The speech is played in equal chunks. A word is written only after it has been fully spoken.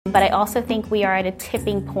But I also think we are at a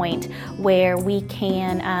tipping point where we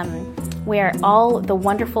can, where all the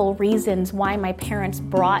wonderful reasons why my parents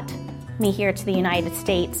brought me here to the United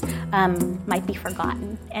States might be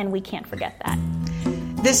forgotten, and we can't forget that.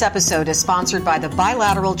 This episode is sponsored by the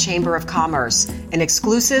Bilateral Chamber of Commerce, an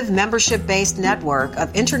exclusive membership-based network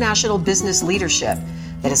of international business leadership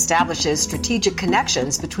that establishes strategic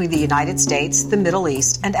connections between the United States, the Middle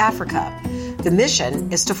East, and Africa. The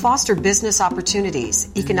mission is to foster business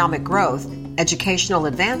opportunities, economic growth, educational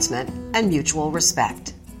advancement, and mutual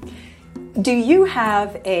respect. Do you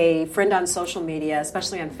have a friend on social media,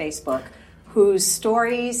 especially on Facebook, whose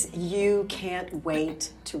stories you can't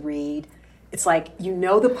wait to read? It's like you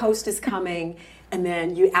know the post is coming, and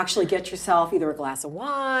then you actually get yourself either a glass of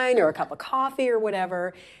wine or a cup of coffee or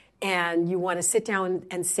whatever, and you want to sit down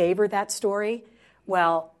and savor that story.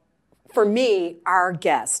 Well, for me, our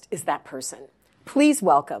guest is that person. Please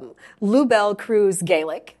welcome Lubelle Cruz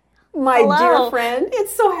Gaelic, my Hello. dear friend.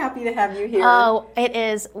 It's so happy to have you here. Oh, it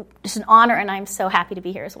is just an honor, and I'm so happy to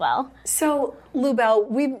be here as well. So, Lubelle,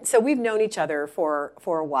 we've known each other for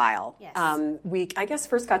a while. Yes. We, I guess,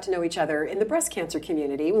 first got to know each other in the breast cancer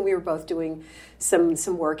community when we were both doing some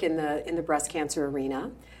work in the breast cancer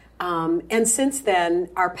arena. And since then,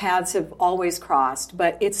 our paths have always crossed.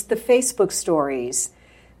 But it's the Facebook stories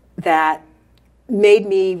that made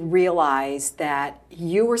me realize that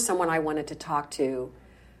you were someone I wanted to talk to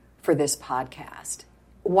for this podcast.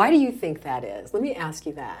 Why do you think that is? Let me ask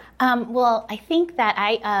you that. Well, I think that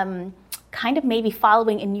I kind of maybe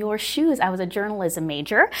following in your shoes. I was a journalism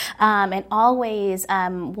major and always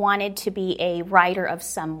wanted to be a writer of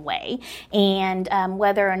some way. And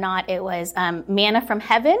whether or not it was manna from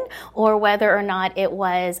heaven or whether or not it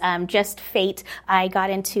was just fate, I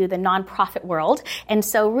got into the nonprofit world. And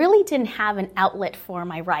so really didn't have an outlet for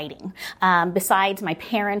my writing besides my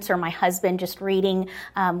parents or my husband just reading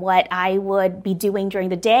what I would be doing during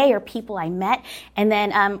the day or people I met. And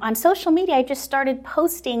then on social media, I just started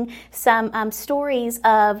posting some stories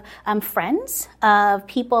of friends, of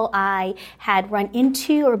people I had run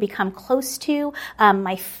into or become close to,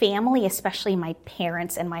 my family, especially my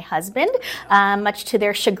parents and my husband, much to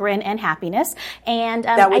their chagrin and happiness. And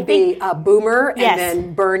that would be Boomer, yes, and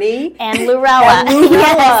then Bernie. And Lurella.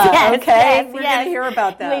 Yes, okay, yes, we're yes. going to hear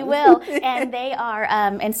about that. We will. And they are,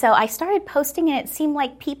 and so I started posting, and it seemed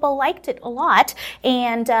like people liked it a lot.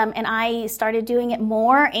 And I started doing it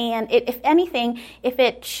more. And if anything, if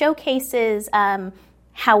it showcases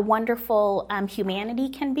how wonderful humanity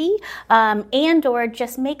can be, and or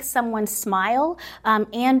just makes someone smile,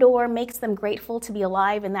 and or makes them grateful to be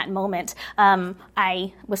alive in that moment,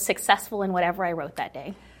 I was successful in whatever I wrote that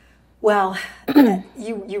day. Well,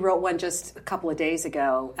 you wrote one just a couple of days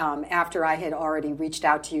ago after I had already reached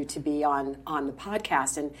out to you to be on the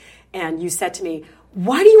podcast, and you said to me,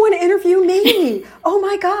 "Why do you want to interview me? Oh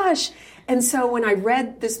my gosh." And so when I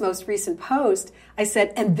read this most recent post, I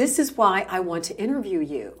said, and this is why I want to interview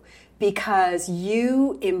you, because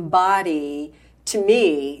you embody, to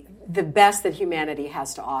me, the best that humanity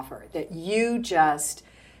has to offer, that you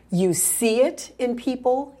see it in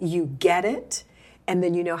people, you get it, and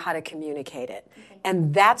then you know how to communicate it.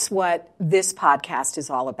 And that's what this podcast is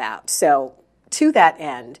all about. So to that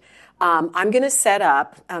end, I'm going to set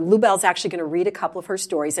up, Lubelle's actually going to read a couple of her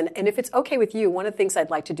stories. And if it's okay with you, one of the things I'd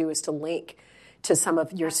like to do is to link to some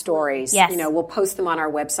of your stories. Yes. You know, we'll post them on our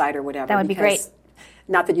website or whatever. That would be great.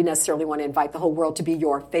 Not that you necessarily want to invite the whole world to be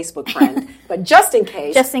your Facebook friend, but just in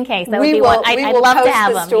case. Just in case. That would be one. I'd love to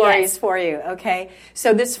have them. We will post the stories yes. for you, okay?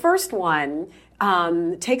 So this first one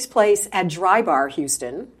takes place at Dry Bar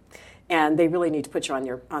Houston. And they really need to put you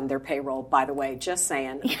on their payroll, by the way, just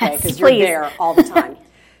saying, okay? Because you're there all the time.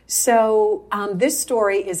 So this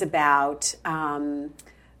story is about,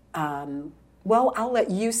 well, I'll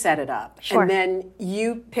let you set it up. Sure. And then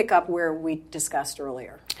you pick up where we discussed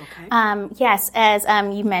earlier. Okay. Yes, as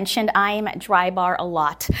you mentioned, I am at Dry Bar a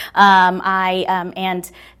lot. I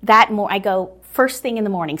go first thing in the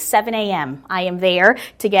morning, 7 a.m. I am there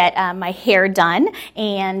to get my hair done,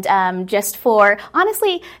 and just for,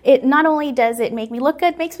 honestly, it not only does it make me look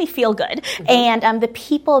good, it makes me feel good. Mm-hmm. And the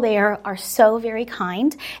people there are so very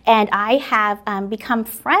kind, and I have become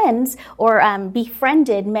friends or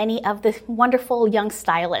befriended many of the wonderful young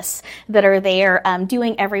stylists that are there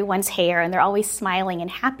doing everyone's hair, and they're always smiling and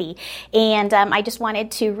happy. And I just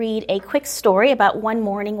wanted to read a quick story about one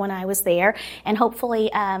morning when I was there, and hopefully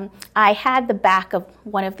I had the back of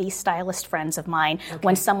one of these stylist friends of mine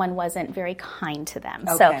when someone wasn't very kind to them.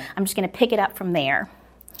 Okay. So I'm just going to pick it up from there.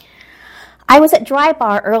 I was at Dry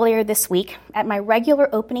Bar earlier this week at my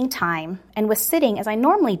regular opening time and was sitting as I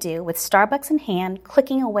normally do with Starbucks in hand,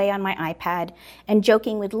 clicking away on my iPad and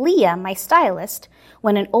joking with Leah, my stylist,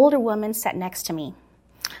 when an older woman sat next to me.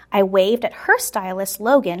 I waved at her stylist,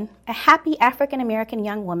 Logan, a happy African-American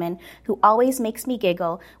young woman who always makes me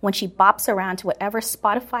giggle when she bops around to whatever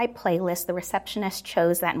Spotify playlist the receptionist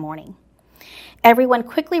chose that morning. Everyone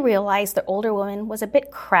quickly realized the older woman was a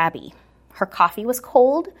bit crabby. Her coffee was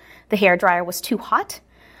cold, the hairdryer was too hot.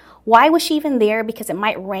 Why was she even there? Because it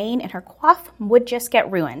might rain and her coif would just get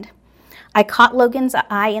ruined. I caught Logan's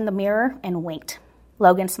eye in the mirror and winked.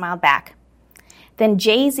 Logan smiled back. Then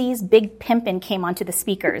Jay-Z's Big Pimpin' came onto the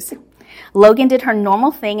speakers. Logan did her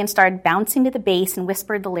normal thing and started bouncing to the bass and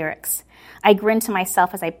whispered the lyrics. I grinned to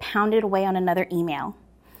myself as I pounded away on another email.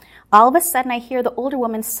 All of a sudden, I hear the older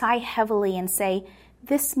woman sigh heavily and say,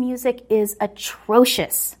 "This music is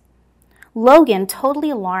atrocious." Logan, totally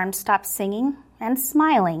alarmed, stopped singing and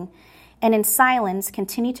smiling, and in silence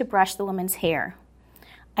continued to brush the woman's hair.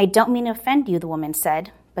 "I don't mean to offend you," the woman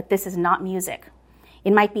said, "but this is not music.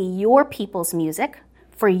 It might be your people's music,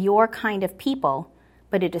 for your kind of people,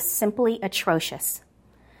 but it is simply atrocious."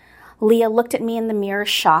 Leah looked at me in the mirror,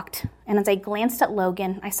 shocked, and as I glanced at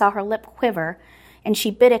Logan, I saw her lip quiver, and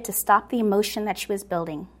she bit it to stop the emotion that she was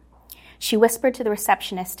building. She whispered to the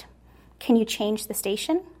receptionist, "Can you change the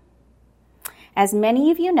station?" As many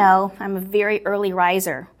of you know, I'm a very early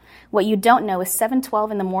riser. What you don't know is 7:12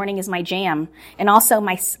 in the morning is my jam, and also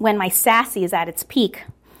when my sassy is at its peak.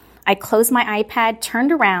 I closed my iPad, turned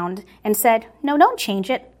around, and said, "No, don't change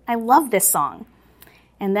it. I love this song."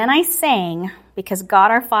 And then I sang, because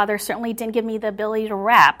God our Father certainly didn't give me the ability to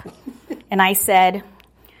rap. And I said,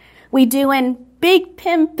 "We doin' big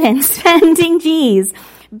pimpin', sending G's.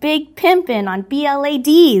 Big pimpin' on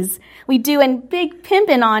BLADs. We doing big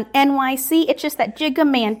pimpin' on NYC. It's just that Jigga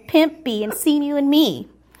Man, Pimp B, and Seen You and Me."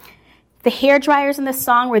 The hair dryers in the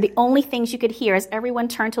song were the only things you could hear as everyone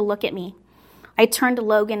turned to look at me. I turned to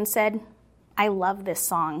Logan and said, "I love this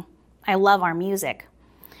song. I love our music."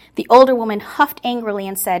 The older woman huffed angrily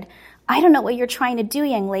and said, "I don't know what you're trying to do,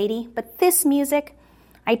 young lady, but this music..."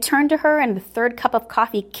 I turned to her and the third cup of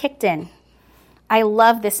coffee kicked in. "I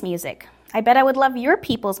love this music. I bet I would love your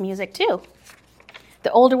people's music too."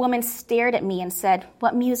 The older woman stared at me and said,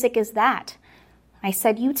 "What music is that?" I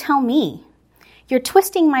said, "You tell me." "You're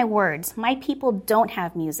twisting my words. My people don't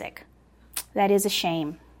have music." "That is a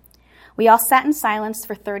shame." We all sat in silence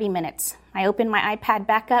for 30 minutes. I opened my iPad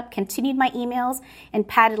back up, continued my emails, and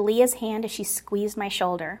patted Leah's hand as she squeezed my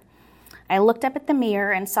shoulder. I looked up at the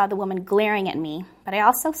mirror and saw the woman glaring at me, but I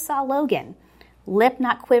also saw Logan, lip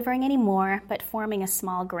not quivering anymore, but forming a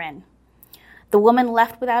small grin. The woman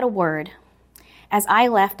left without a word. As I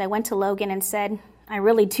left, I went to Logan and said, "I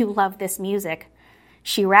really do love this music."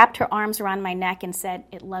 She wrapped her arms around my neck and said,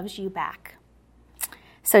 "It loves you back."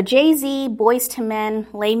 So Jay-Z, Boyz II Men,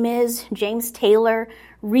 Les Mis, James Taylor,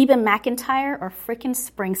 Reba McEntire, or frickin'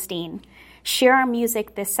 Springsteen. Share our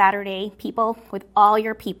music this Saturday, people, with all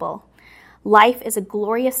your people. Life is a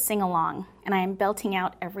glorious sing-along, and I am belting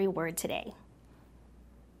out every word today.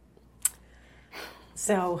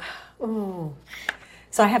 So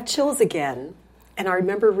I have chills again, and I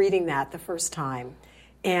remember reading that the first time,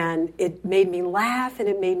 and it made me laugh, and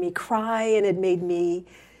it made me cry, and it made me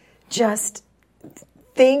just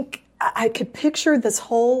think. I could picture this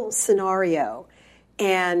whole scenario,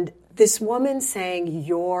 and this woman saying,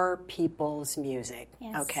 "Your people's music."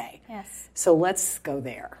 Yes. Okay. Yes. So let's go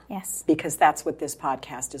there. Yes. Because that's what this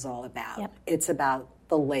podcast is all about. Yep. It's about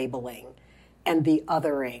the labeling and the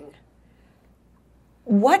othering.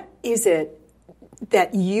 What is it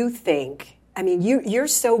that you think, I mean, you're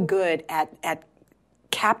so good at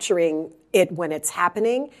capturing it when it's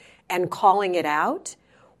happening and calling it out.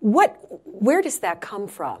 Where does that come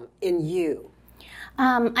from in you?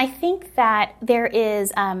 I think that there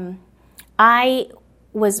is, I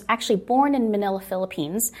was actually born in Manila,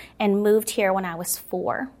 Philippines, and moved here when I was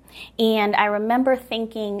 4. And I remember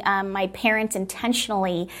thinking my parents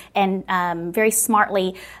intentionally and very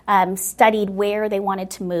smartly studied where they wanted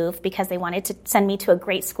to move because they wanted to send me to a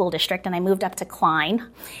great school district, and I moved up to Klein.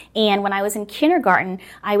 And when I was in kindergarten,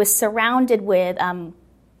 I was surrounded with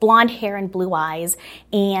blonde hair and blue eyes,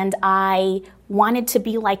 and I wanted to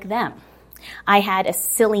be like them. I had a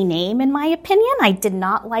silly name, in my opinion. I did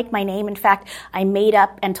not like my name. In fact, I made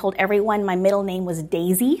up and told everyone my middle name was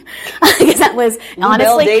Daisy, because that was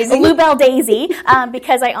honestly Lubell Daisy,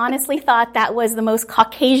 because I honestly thought that was the most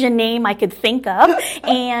Caucasian name I could think of,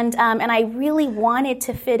 and I really wanted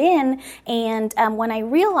to fit in. And when I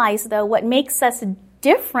realized, though, what makes us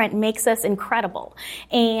different makes us incredible.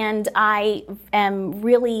 And I am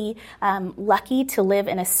really lucky to live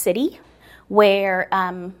in a city where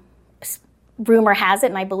rumor has it,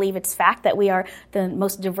 and I believe it's fact, that we are the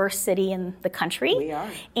most diverse city in the country. We are.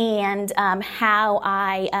 And how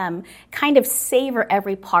I kind of savor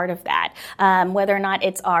every part of that, whether or not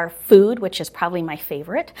it's our food, which is probably my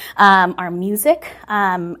favorite, our music,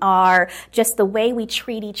 our just the way we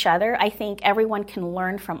treat each other. I think everyone can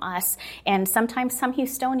learn from us. And sometimes some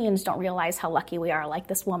Houstonians don't realize how lucky we are, like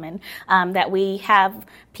this woman, that we have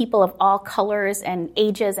people of all colors and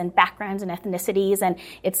ages and backgrounds and ethnicities. And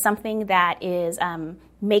it's something that is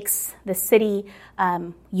makes the city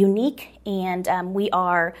unique, and we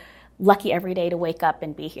are lucky every day to wake up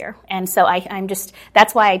and be here. And so I'm just,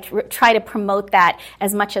 that's why I try to promote that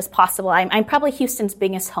as much as possible. I'm probably Houston's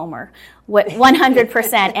biggest homer,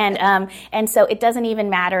 100%. And so it doesn't even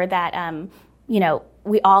matter that,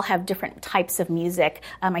 we all have different types of music.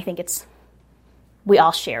 I think we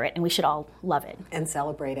all share it, and we should all love it. And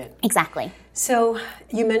celebrate it. Exactly. So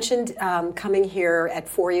you mentioned coming here at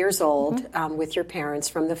 4 years old with your parents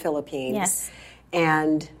from the Philippines. Yes.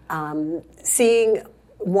 And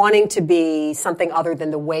wanting to be something other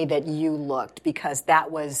than the way that you looked, because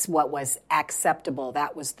that was what was acceptable.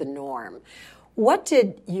 That was the norm. What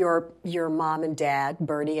did your mom and dad,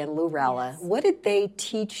 Bernie and Lurella, what did they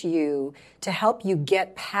teach you to help you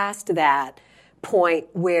get past that point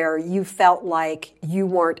where you felt like you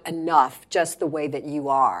weren't enough just the way that you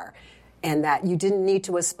are, and that you didn't need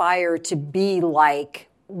to aspire to be like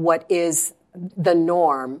what is the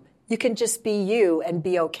norm? You can just be you and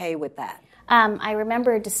be okay with that. I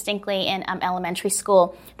remember distinctly in elementary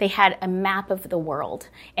school, they had a map of the world,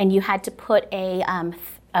 and you had to put a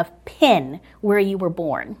pin where you were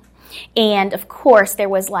born. And of course, there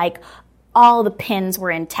was all the pins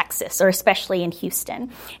were in Texas, or especially in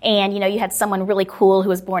Houston. And, you had someone really cool who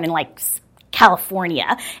was born in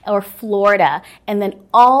California or Florida. And then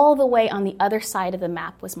all the way on the other side of the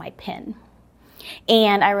map was my pin.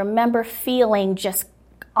 And I remember feeling just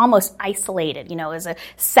almost isolated, as a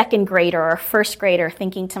second grader or a first grader,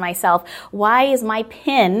 thinking to myself, why is my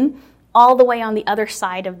pin all the way on the other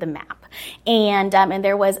side of the map? And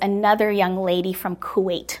there was another young lady from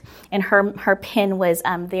Kuwait, and her pin was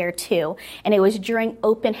there too. And it was during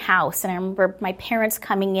open house, and I remember my parents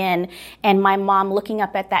coming in and my mom looking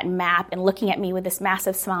up at that map and looking at me with this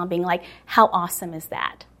massive smile, being like, how awesome is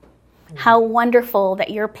that? How wonderful that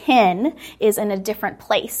your pin is in a different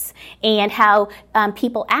place. And how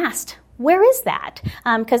people asked, where is that?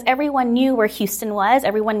 Because everyone knew where Houston was,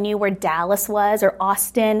 everyone knew where Dallas was, or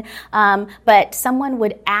Austin, but someone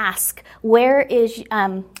would ask,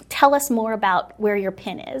 tell us more about where your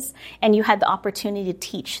pin is. And you had the opportunity to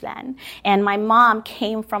teach then. And my mom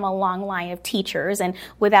came from a long line of teachers, and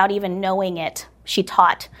without even knowing it, she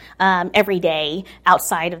taught every day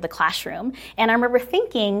outside of the classroom. And I remember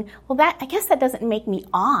thinking, well, I guess that doesn't make me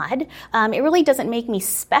odd. It really doesn't make me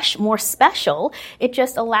more special. It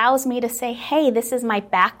just allows me to say, hey, this is my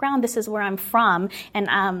background, this is where I'm from,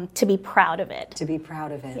 and to be proud of it. To be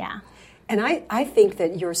proud of it. Yeah. And I think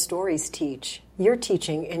that your stories teach. You're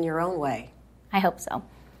teaching in your own way. I hope so.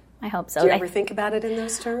 Do you ever think about it in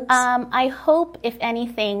those terms? I hope, if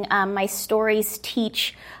anything, my stories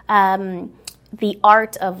teach the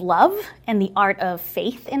art of love and the art of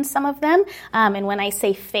faith in some of them. And when I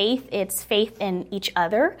say faith, it's faith in each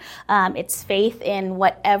other. It's faith in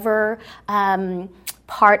whatever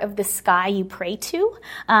part of the sky you pray to.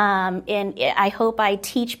 And I hope I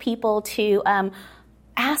teach people to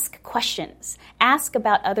ask questions, ask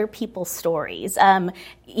about other people's stories.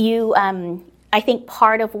 I think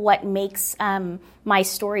part of what makes my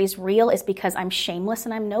stories real is because I'm shameless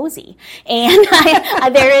and I'm nosy. And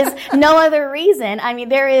there is no other reason. I mean,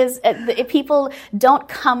 people don't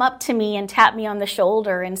come up to me and tap me on the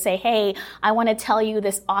shoulder and say, hey, I want to tell you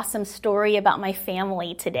this awesome story about my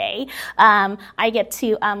family today. I get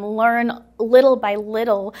to learn little by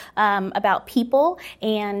little about people.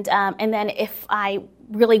 And then if I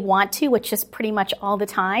really want to, which is pretty much all the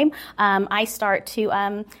time, I start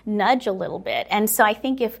to nudge a little bit. And so I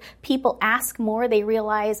think if people ask more, they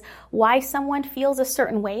realize why someone feels a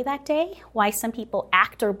certain way that day, why some people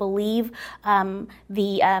act or believe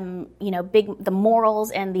the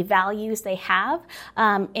morals and the values they have,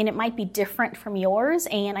 and it might be different from yours.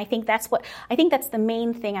 And I think that's the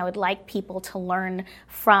main thing I would like people to learn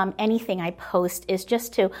from anything I post, is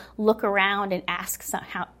just to look around and ask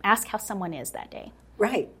how someone is that day.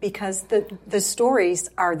 Right, because the stories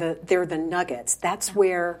they're the nuggets. That's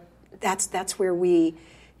where we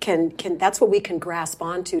that's what we can grasp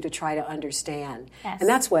onto to try to understand. Yes. And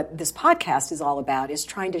that's what this podcast is all about, is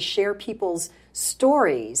trying to share people's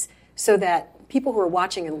stories so that people who are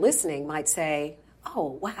watching and listening might say,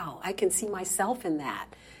 oh, wow, I can see myself in that.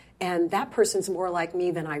 And that person's more like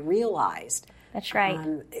me than I realized. That's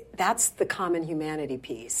right. That's the common humanity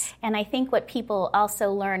piece. And I think what people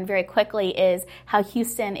also learn very quickly is how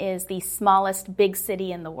Houston is the smallest big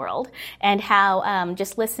city in the world, and how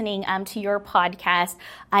just listening to your podcast,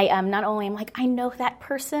 I not only am like, I know that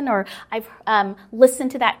person, or I've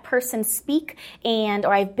listened to that person speak,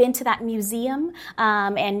 or I've been to that museum,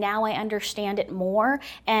 and now I understand it more.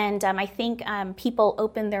 And I think people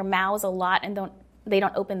open their mouths a lot and they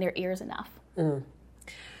don't open their ears enough. Mm.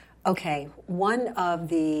 Okay, one of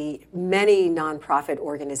the many nonprofit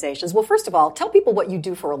organizations. Well, first of all, tell people what you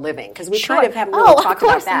do for a living, because we kind of haven't really talked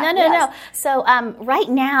about that. No. So right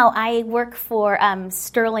now I work for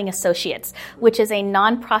Sterling Associates, which is a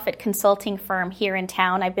nonprofit consulting firm here in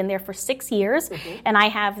town. I've been there for 6 years, and I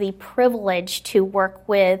have the privilege to work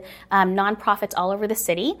with nonprofits all over the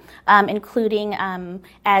city, including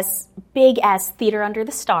as big as Theater Under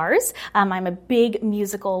the Stars. I'm a big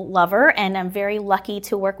musical lover, and I'm very lucky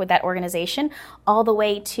to work with that organization, all the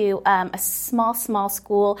way to a small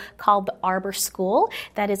school called the Arbor School.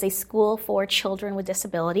 That is a school for children with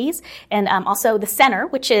disabilities. And also the Center,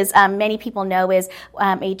 which is, many people know, is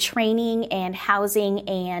a training and housing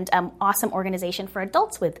and awesome organization for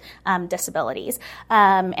adults with disabilities.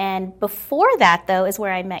 And before that, though, is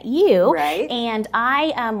where I met you. Right. And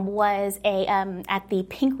I was at the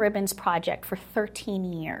Pink Ribbons Project for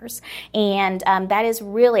 13 years. And that is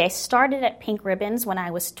really, I started at Pink Ribbons when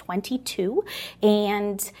I was 22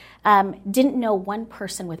 and didn't know one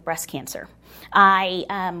person with breast cancer. I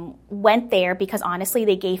went there because honestly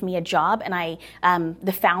they gave me a job, and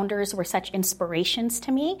the founders were such inspirations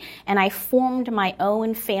to me, and I formed my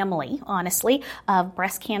own family, honestly, of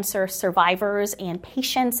breast cancer survivors and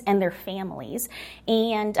patients and their families.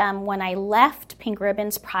 And when I left Pink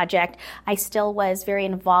Ribbons Project, I still was very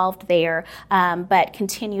involved there, but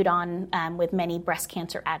continued on with many breast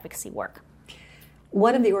cancer advocacy work.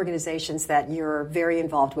 One of the organizations that you're very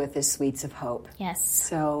involved with is Sweets of Hope. Yes.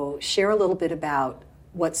 So share a little bit about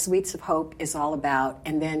what Sweets of Hope is all about,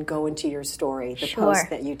 and then go into your story, the post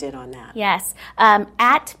that you did on that. Yes.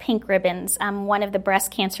 At Pink Ribbons, one of the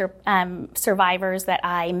breast cancer survivors that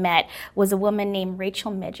I met was a woman named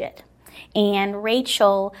Rachel Midget. And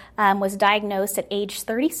Rachel was diagnosed at age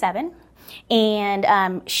 37.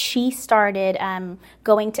 And she started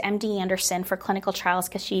going to MD Anderson for clinical trials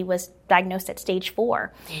because she was diagnosed at stage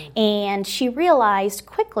 4. And she realized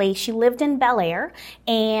quickly, she lived in Bel Air,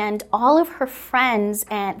 and all of her friends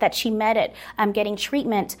that she met at getting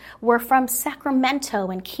treatment were from Sacramento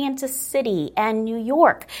and Kansas City and New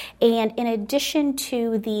York. And in addition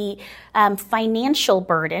to the financial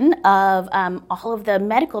burden of all of the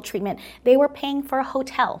medical treatment, they were paying for a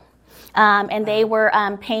hotel. And they were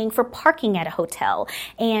paying for parking at a hotel.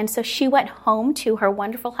 And so she went home to her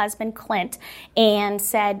wonderful husband, Clint, and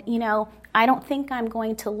said, I don't think I'm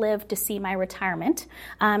going to live to see my retirement.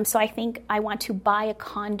 So I think I want to buy a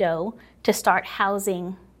condo to start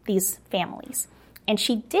housing these families. And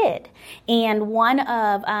she did. And one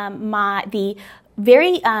of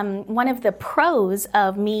one of the pros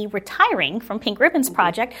of me retiring from Pink Ribbons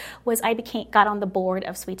Project was I got on the board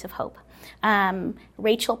of Sweets of Hope.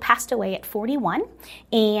 Rachel passed away at 41,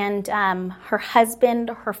 and her husband,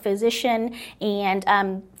 her physician,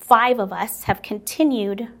 and 5 of us have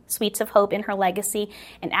continued Sweets of Hope in her legacy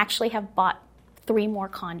and actually have bought 3 more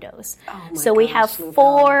condos. So we have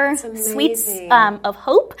 4 Sweets of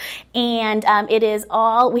Hope, and it is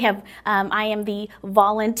all, we have, I am the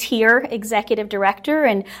volunteer executive director,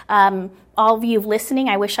 and all of you listening,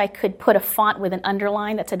 I wish I could put a font with an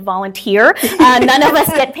underline that said volunteer. None of us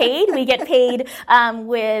get paid. We get paid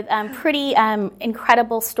with pretty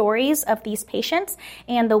incredible stories of these patients.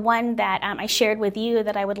 And the one that I shared with you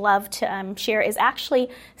that I would love to share is actually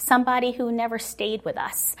somebody who never stayed with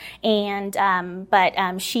us. And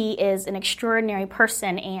but she is an extraordinary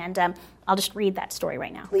person, and I'll just read that story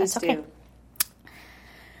right now. Please That's okay. do.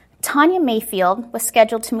 Tanya Mayfield was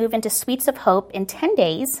scheduled to move into Sweets of Hope in 10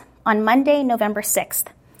 days on Monday, November 6th.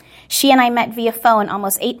 She and I met via phone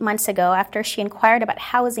almost 8 months ago after she inquired about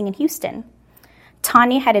housing in Houston.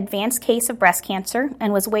 Tanya had an advanced case of breast cancer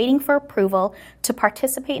and was waiting for approval to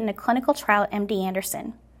participate in a clinical trial at MD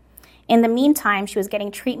Anderson. In the meantime, she was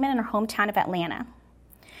getting treatment in her hometown of Atlanta.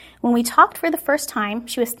 When we talked for the first time,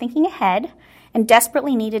 she was thinking ahead and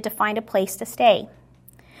desperately needed to find a place to stay.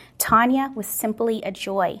 Tanya was simply a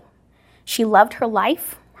joy. She loved her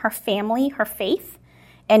life, her family, her faith,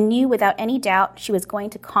 and knew without any doubt she was going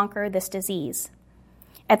to conquer this disease.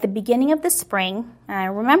 At the beginning of the spring, and I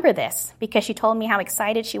remember this because she told me how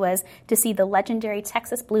excited she was to see the legendary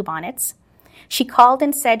Texas Bluebonnets, she called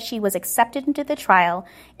and said she was accepted into the trial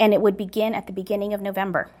and it would begin at the beginning of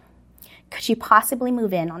November. Could she possibly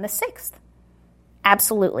move in on the 6th?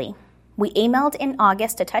 Absolutely. We emailed in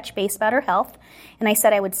August to touch base about her health, and I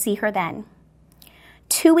said I would see her then.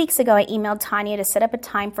 2 weeks ago, I emailed Tanya to set up a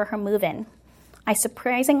time for her move-in. I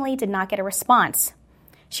surprisingly did not get a response.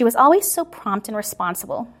 She was always so prompt and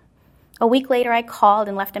responsible. A week later, I called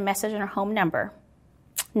and left a message on her home number.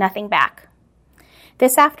 Nothing back.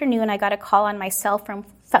 This afternoon, I got a call on my cell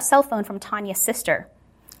phone from Tanya's sister.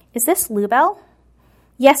 Is this Lubel?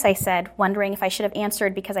 Yes, I said, wondering if I should have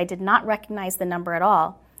answered because I did not recognize the number at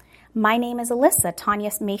all. My name is Alyssa,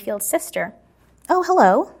 Tanya Mayfield's sister. Oh,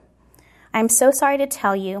 hello. I'm so sorry to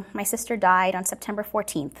tell you, my sister died on September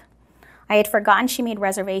 14th. I had forgotten she made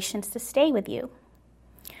reservations to stay with you.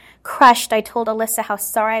 Crushed, I told Alyssa how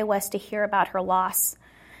sorry I was to hear about her loss,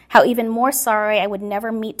 how even more sorry I would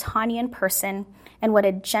never meet Tanya in person, and what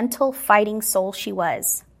a gentle, fighting soul she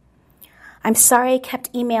was. I'm sorry I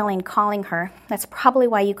kept emailing, calling her. That's probably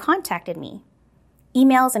why you contacted me.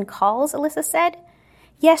 Emails and calls, Alyssa said.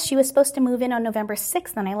 Yes, she was supposed to move in on November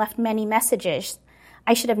 6th, and I left many messages.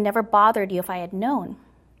 I should have never bothered you if I had known.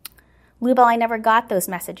 Lubel, I never got those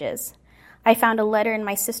messages. I found a letter in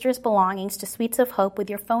my sister's belongings to Sweets of Hope with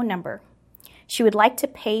your phone number. She would like to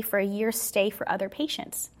pay for a year's stay for other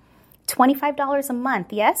patients. $25 a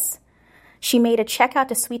month, yes? She made a check out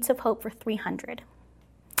to Sweets of Hope for $300.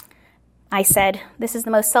 I said, this is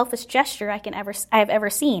the most selfish gesture I have ever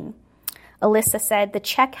seen. Alyssa said, the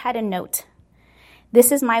check had a note.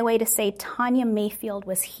 This is my way to say Tanya Mayfield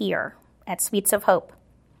was here at Sweets of Hope.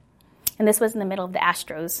 And this was in the middle of the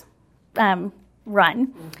Astros run.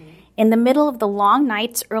 Mm-hmm. In the middle of the long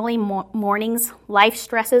nights, early mornings, life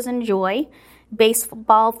stresses and joy,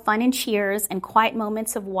 baseball fun and cheers, and quiet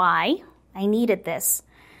moments of why, I needed this.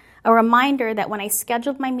 A reminder that when I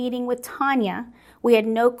scheduled my meeting with Tanya, we had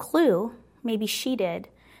no clue, maybe she did,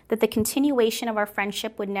 that the continuation of our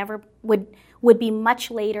friendship would be much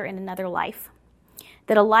later in another life.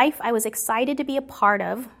 That a life I was excited to be a part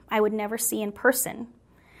of, I would never see in person.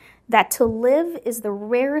 That to live is the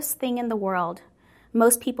rarest thing in the world.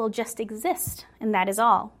 Most people just exist, and that is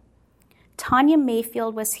all. Tanya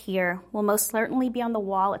Mayfield was here, will most certainly be on the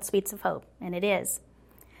wall at Sweets of Hope, and it is.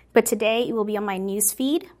 But today it will be on my news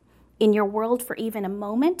feed, in your world for even a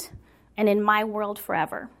moment, and in my world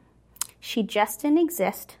forever. She just didn't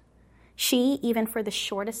exist. She, even for the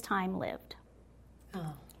shortest time, lived.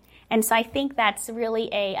 Oh. And so I think that's really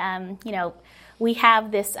we have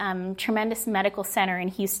this tremendous medical center in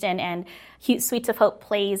Houston, and Sweets of Hope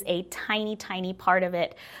plays a tiny, tiny part of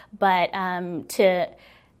it. But to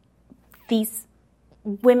these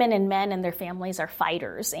women and men and their families are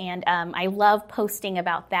fighters. And I love posting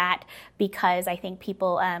about that because I think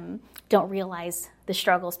people don't realize the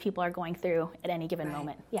struggles people are going through at any given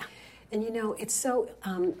moment. Yeah. And it's so,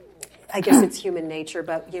 I guess it's human nature,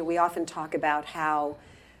 but we often talk about how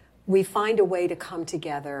we find a way to come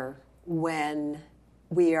together when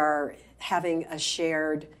we are having a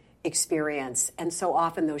shared experience. And so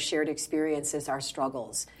often those shared experiences are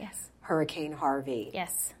struggles. Yes. Hurricane Harvey.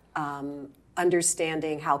 Yes.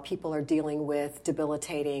 Understanding how people are dealing with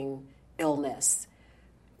debilitating illness.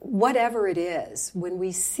 Whatever it is, when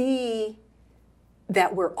we see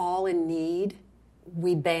that we're all in need,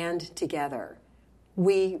 we band together.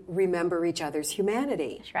 We remember each other's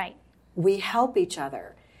humanity. That's right. We help each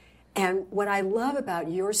other. And what I love about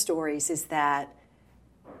your stories is that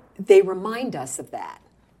they remind us of that.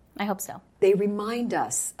 I hope so. They remind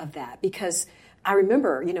us of that because I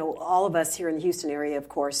remember, all of us here in the Houston area, of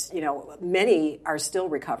course, many are still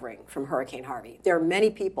recovering from Hurricane Harvey. There are many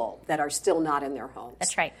people that are still not in their homes.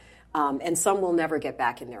 That's right. And some will never get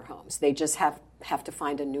back in their homes. They just have to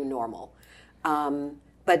find a new normal.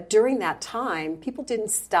 But during that time, people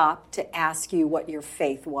didn't stop to ask you what your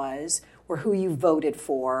faith was or who you voted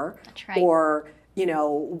for. That's right. Or,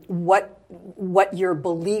 what your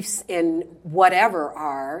beliefs in whatever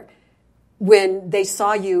are. When they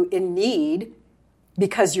saw you in need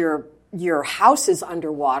because your house is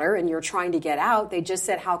underwater and you're trying to get out, they just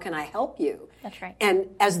said, how can I help you? That's right. And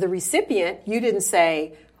as the recipient, you didn't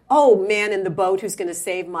say, oh, man in the boat who's going to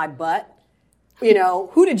save my butt.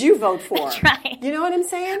 Who did you vote for? That's right. You know what I'm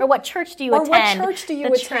saying? Or what church do you attend? Or what church do you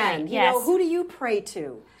attend? Right. Yes. Who do you pray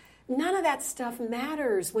to? None of that stuff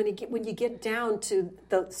matters when you get down to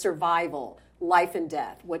the survival, life and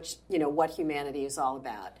death, which, what humanity is all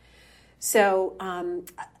about. So,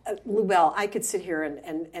 Lubell, I could sit here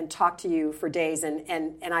and talk to you for days,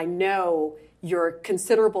 and I know your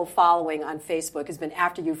considerable following on Facebook has been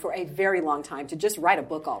after you for a very long time to just write a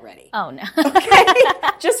book already. Oh, no. Okay?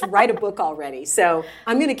 Just write a book already. So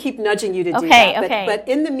I'm going to keep nudging you to do that. Okay. But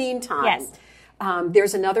in the meantime, yes.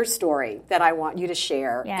 There's another story that I want you to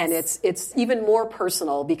share, yes. and it's even more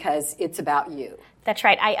personal because it's about you. That's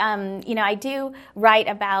right. I do write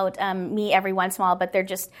about me every once in a while, but they're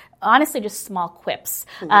just honestly just small quips.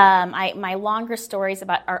 Mm-hmm. My longer stories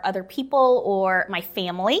about are other people or my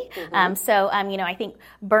family. Mm-hmm. I think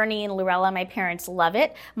Bernie and Lorella, my parents, love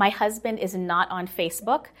it. My husband is not on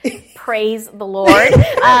Facebook. Praise the Lord.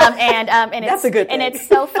 And that's a good thing. And it's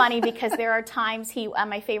so funny because there are times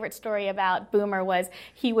my favorite story about Boomer was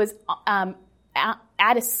he was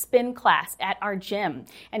at a spin class at our gym,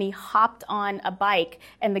 and he hopped on a bike,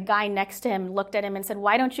 and the guy next to him looked at him and said,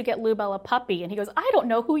 "Why don't you get Lubell a puppy?" And he goes, "I don't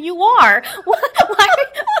know who you are.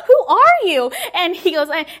 Who are you?" And he goes,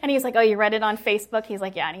 and he's like, "Oh, you read it on Facebook?" He's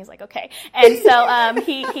like, "Yeah." And he's like, "Okay." And so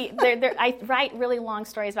I write really long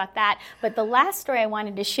stories about that. But the last story I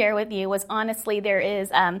wanted to share with you was honestly there is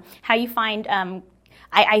how you find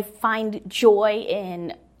I find joy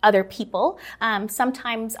in other people.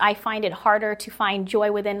 Sometimes I find it harder to find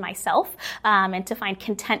joy within myself and to find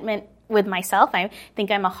contentment with myself. I think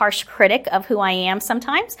I'm a harsh critic of who I am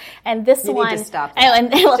sometimes. And this you one, need to stop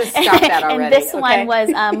that. Just stop that already. And this one was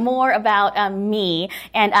more about me,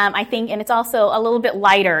 and I think, and it's also a little bit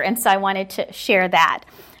lighter. And so I wanted to share that.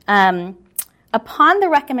 Upon the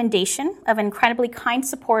recommendation of incredibly kind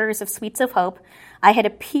supporters of Sweets of Hope, I had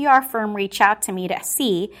a PR firm reach out to me to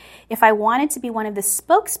see if I wanted to be one of the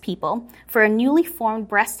spokespeople for a newly formed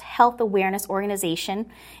breast health awareness organization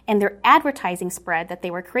and their advertising spread that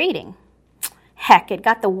they were creating. Heck, it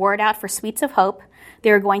got the word out for Sweets of Hope.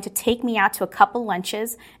 They were going to take me out to a couple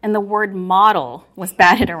lunches, and the word model was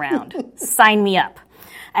batted around. Sign me up.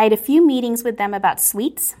 I had a few meetings with them about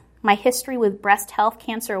sweets, my history with breast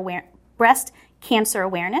cancer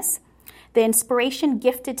awareness, the inspiration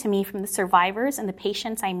gifted to me from the survivors and the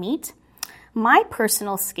patients I meet, my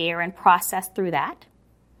personal scare and process through that.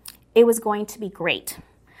 It was going to be great.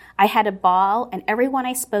 I had a ball, and everyone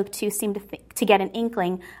I spoke to seemed to get an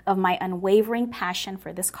inkling of my unwavering passion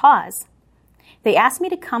for this cause. They asked me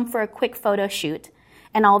to come for a quick photo shoot,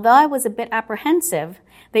 and although I was a bit apprehensive,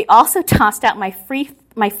 they also tossed out my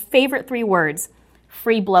favorite 3 words,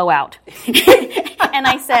 free blowout. And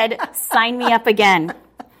I said, sign me up again.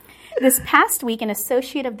 This past week, an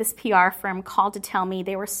associate of this PR firm called to tell me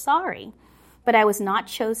they were sorry, but I was not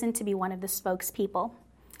chosen to be one of the spokespeople.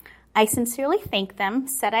 I sincerely thanked them,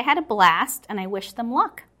 said I had a blast, and I wished them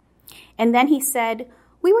luck. And then he said,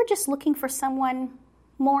 we were just looking for someone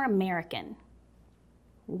more American.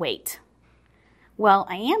 Wait. Well,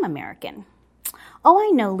 I am American. Oh,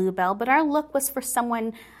 I know, Lubell, but our look was for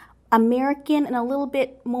someone American and a little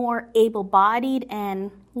bit more able-bodied and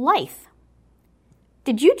lithe.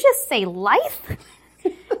 Did you just say lithe?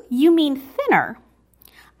 You mean thinner.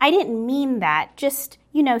 I didn't mean that, just,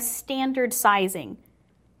 standard sizing.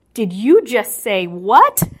 Did you just say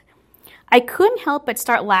what? I couldn't help but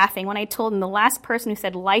start laughing when I told him the last person who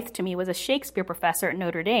said lithe to me was a Shakespeare professor at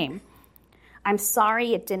Notre Dame. I'm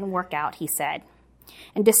sorry it didn't work out, he said.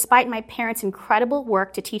 And despite my parents' incredible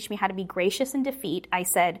work to teach me how to be gracious in defeat, I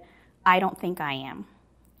said, I don't think I am.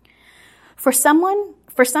 For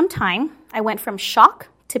some time, I went from shock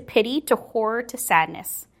to pity to horror to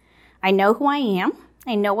sadness. I know who I am.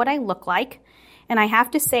 I know what I look like, and to have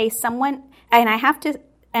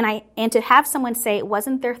someone say it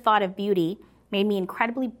wasn't their thought of beauty made me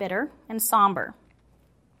incredibly bitter and somber.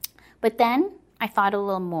 But then I thought a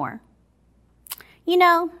little more.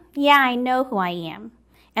 I know who I am,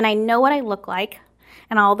 and I know what I look like,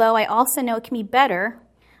 and although I also know it can be better,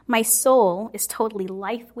 my soul is totally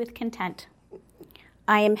lithe with content.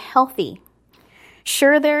 I am healthy.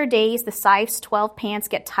 Sure, there are days the size 12 pants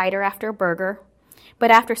get tighter after a burger,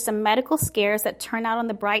 but after some medical scares that turn out on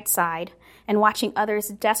the bright side and watching others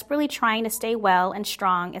desperately trying to stay well and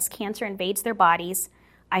strong as cancer invades their bodies,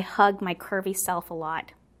 I hug my curvy self a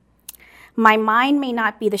lot. My mind may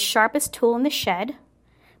not be the sharpest tool in the shed,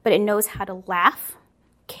 but it knows how to laugh,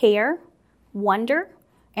 care, wonder,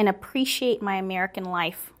 and appreciate my American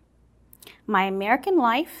life. My American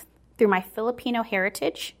life through my Filipino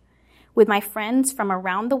heritage, with my friends from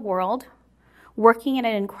around the world, working in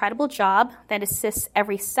an incredible job that assists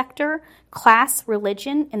every sector, class,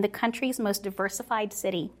 religion in the country's most diversified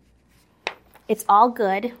city. It's all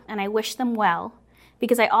good, and I wish them well,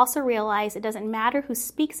 because I also realize it doesn't matter who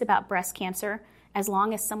speaks about breast cancer as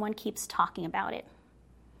long as someone keeps talking about it.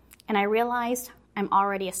 And I realized I'm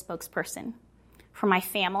already a spokesperson for my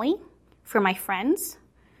family, for my friends,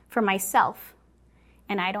 for myself,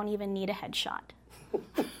 and I don't even need a headshot.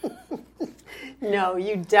 No,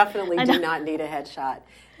 you definitely do not need a headshot.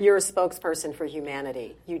 You're a spokesperson for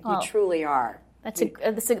humanity. You truly are. That's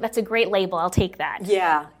a great label. I'll take that.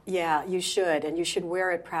 Yeah, you should, and you should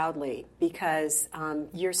wear it proudly because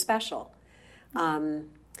you're special.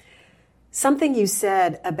 Something you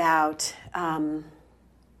said about,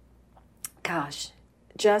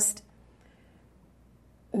 just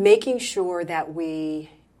making sure that we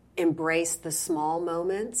embrace the small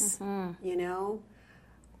moments, you know?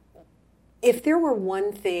 If there were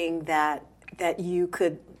one thing that you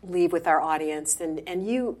could leave with our audience, and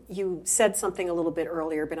you said something a little bit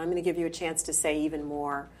earlier, but I'm going to give you a chance to say even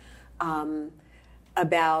more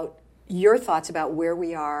about your thoughts about where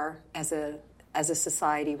we are as a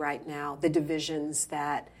society right now, the divisions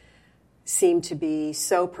that seem to be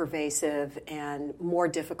so pervasive and more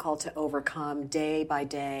difficult to overcome day by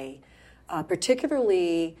day,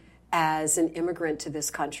 particularly as an immigrant to this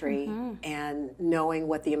country and knowing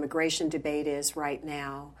what the immigration debate is right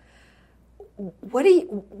now. What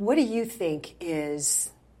do you think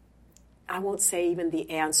is, I won't say even the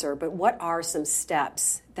answer, but what are some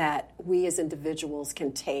steps that we as individuals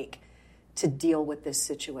can take to deal with this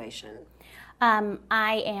situation?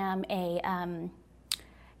 I am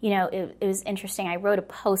it was interesting. I wrote a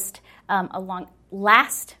post along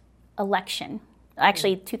last election,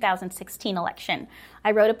 actually 2016 election.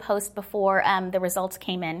 I wrote a post before the results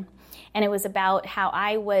came in, and it was about how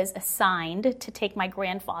I was assigned to take my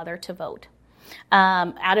grandfather to vote.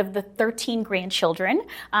 Out of the 13 grandchildren,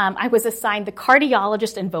 I was assigned the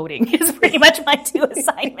cardiologist and voting is pretty much my two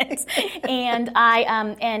assignments. And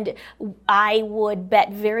I would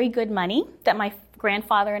bet very good money that my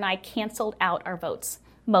grandfather and I canceled out our votes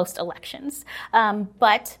most elections.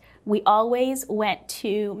 But we always went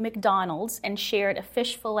to McDonald's and shared a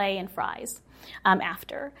fish fillet and fries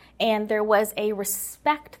after. And there was a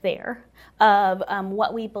respect there of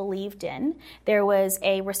what we believed in. There was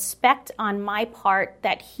a respect on my part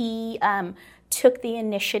that he took the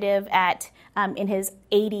initiative in his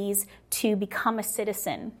 80s to become a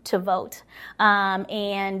citizen, to vote.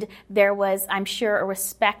 And there was, I'm sure, a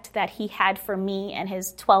respect that he had for me and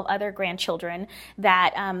his 12 other grandchildren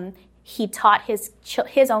that he taught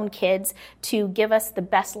his own kids to give us the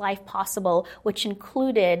best life possible, which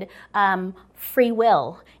included free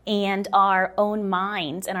will and our own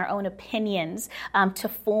minds and our own opinions to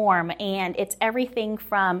form. And it's everything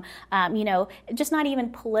from, just not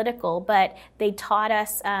even political, but they taught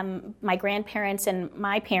us, my grandparents and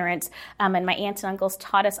my parents and my aunts and uncles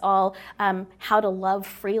taught us all how to love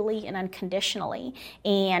freely and unconditionally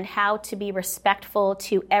and how to be respectful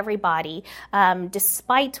to everybody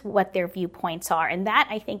despite what their viewpoints are. And that,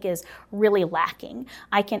 I think, is really lacking.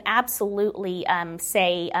 I can absolutely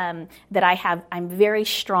say that I'm very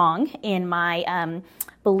strong in my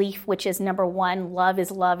belief, which is number one, love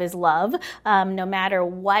is love is love, no matter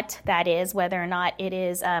what that is, whether or not it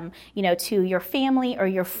is, to your family or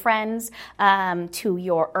your friends, to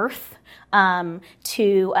your earth,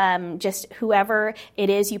 to just whoever it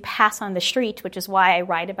is you pass on the street, which is why I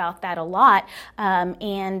write about that a lot.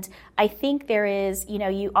 And I think there is,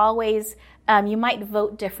 you always, you might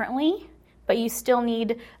vote differently, but you still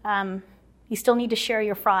need to share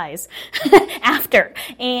your fries after.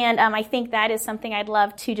 And I think that is something I'd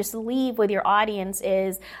love to just leave with your audience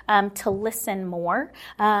is to listen more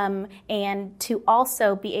and to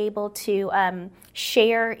also be able to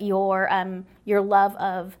share your love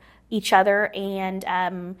of each other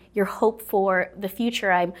and your hope for the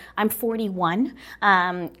future. I'm 41,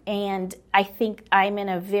 and I think I'm in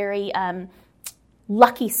a very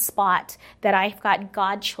lucky spot that I've got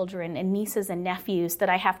godchildren and nieces and nephews that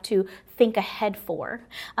I have to think ahead for.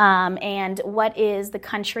 And what is this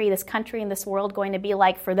country and this world going to be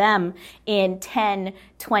like for them in 10,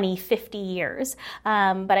 20, 50 years?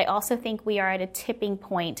 But I also think we are at a tipping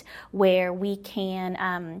point where we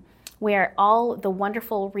can, where all the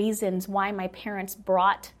wonderful reasons why my parents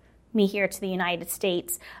brought me here to the United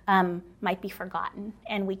States might be forgotten,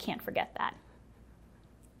 and we can't forget that.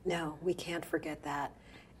 No, we can't forget that.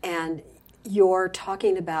 And you're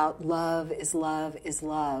talking about love is love is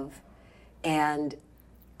love. And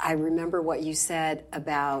I remember what you said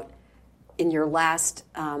about in your last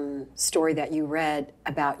story that you read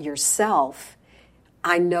about yourself.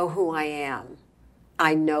 I know who I am.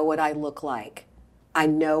 I know what I look like. I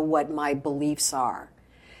know what my beliefs are.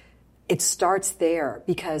 It starts there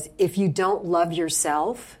because if you don't love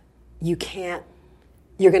yourself, you're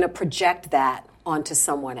going to project that onto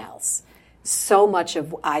someone else. So much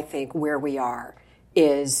of, I think, where we are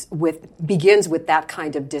begins with that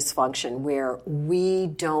kind of dysfunction where we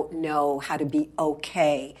don't know how to be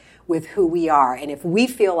okay with who we are. And if we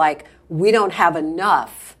feel like we don't have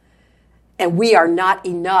enough and we are not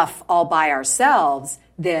enough all by ourselves,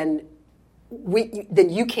 then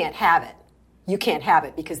you can't have it. You can't have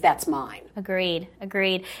it because that's mine. Agreed.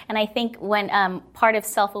 And I think when part of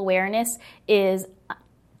self-awareness is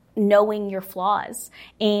knowing your flaws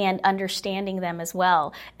and understanding them as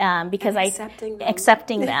well, because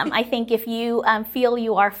accepting them. I think if you feel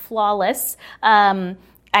you are flawless, I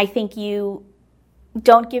think you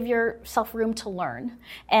don't give yourself room to learn.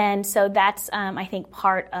 And so that's, I think,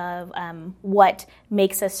 part of what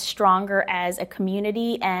makes us stronger as a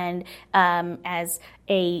community and as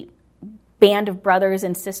a band of brothers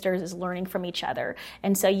and sisters is learning from each other.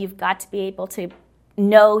 And so you've got to be able to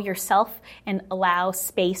know yourself and allow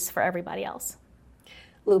space for everybody else.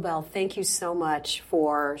 Lubell, thank you so much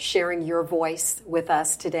for sharing your voice with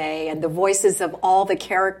us today and the voices of all the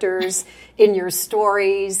characters in your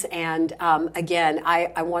stories. And again,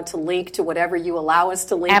 I want to link to whatever you allow us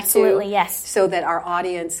to link to. Absolutely, yes. So that our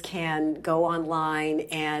audience can go online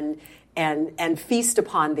and feast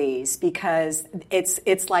upon these, because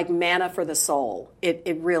it's like manna for the soul.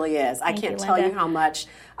 It really is. I can't tell you how much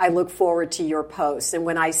I look forward to your posts. And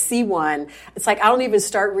when I see one, it's like I don't even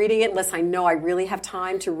start reading it unless I know I really have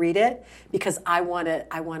time to read it, because I want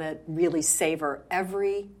to really savor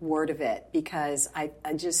every word of it, because I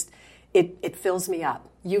just it fills me up.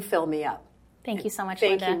 You fill me up. Thank you so much,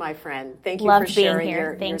 Thank Linda. you, my friend. Thank you Loved for sharing being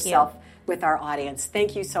here. yourself with our audience.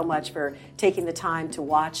 Thank you so much for taking the time to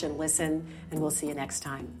watch and listen, and we'll see you next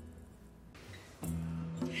time.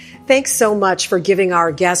 Thanks so much for giving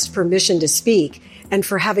our guest permission to speak and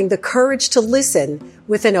for having the courage to listen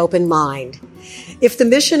with an open mind. If the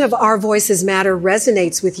mission of Our Voices Matter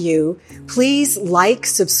resonates with you, please like,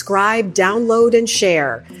 subscribe, download, and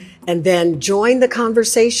share, and then join the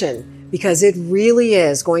conversation, because it really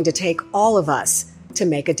is going to take all of us to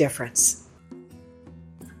make a difference.